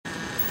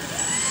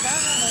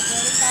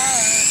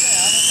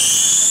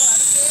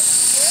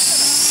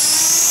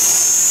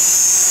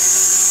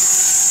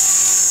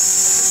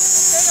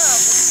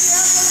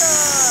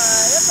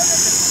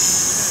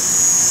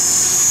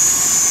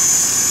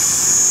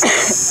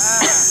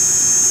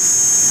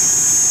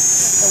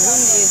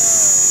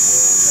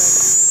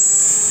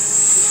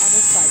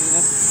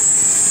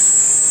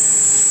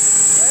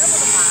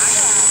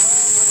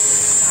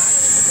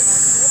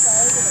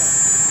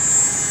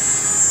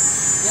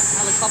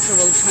helicopter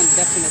will turn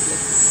definitely.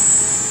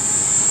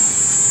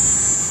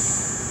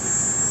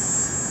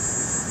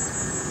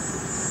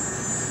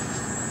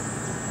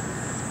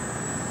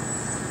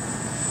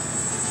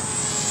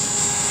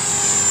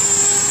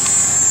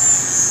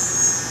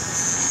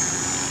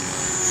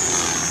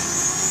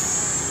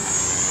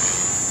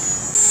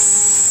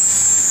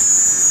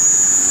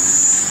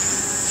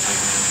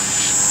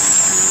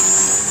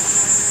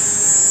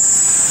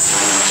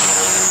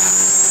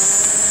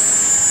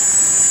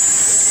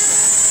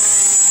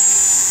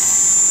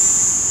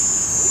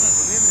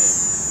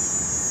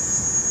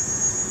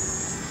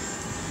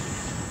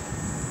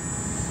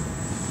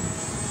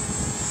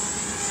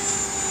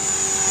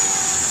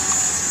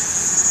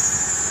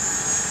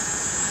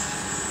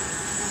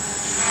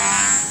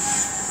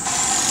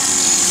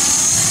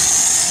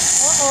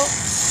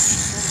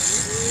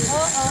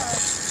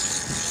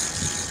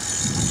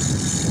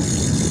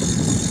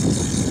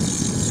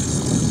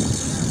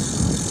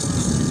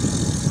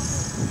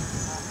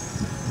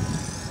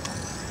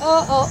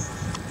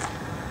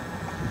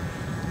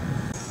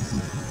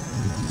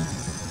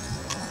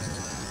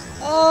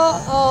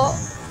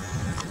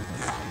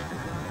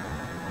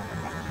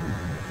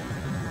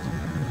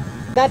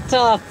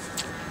 That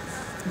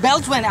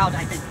belt went out,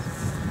 I think.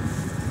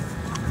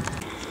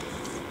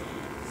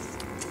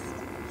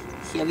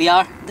 Here we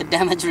are, the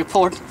damage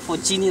report for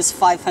Genius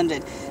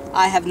 500.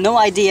 I have no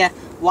idea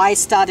why it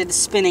started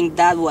spinning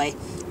that way.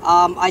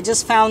 I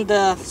just found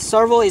the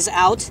servo is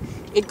out.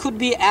 It could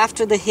be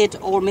after the hit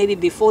or maybe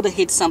before the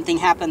hit something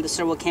happened. The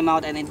servo came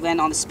out and it went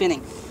on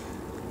spinning.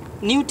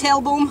 New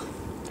tail boom,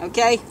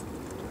 okay.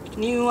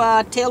 New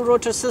tail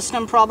rotor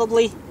system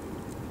probably.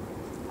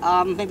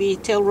 Maybe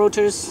tail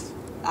rotors.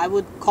 I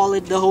would call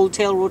it the whole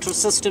tail rotor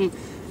system.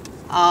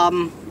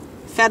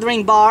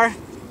 Feathering bar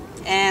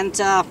and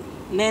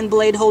main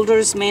blade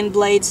holders, main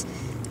blades,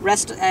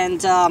 rest, and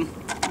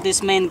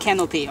this main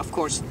canopy, of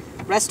course.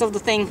 Rest of the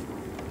thing,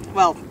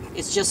 well,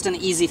 it's just an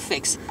easy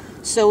fix.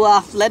 So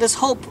let us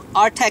hope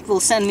our tech will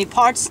send me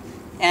parts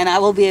and I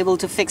will be able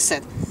to fix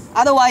it.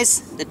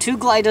 Otherwise, the two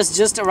gliders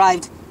just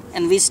arrived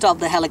and we stop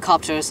the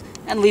helicopters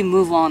and we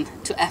move on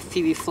to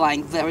FPV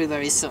flying very,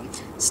 very soon.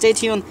 Stay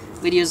tuned,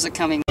 videos are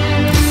coming.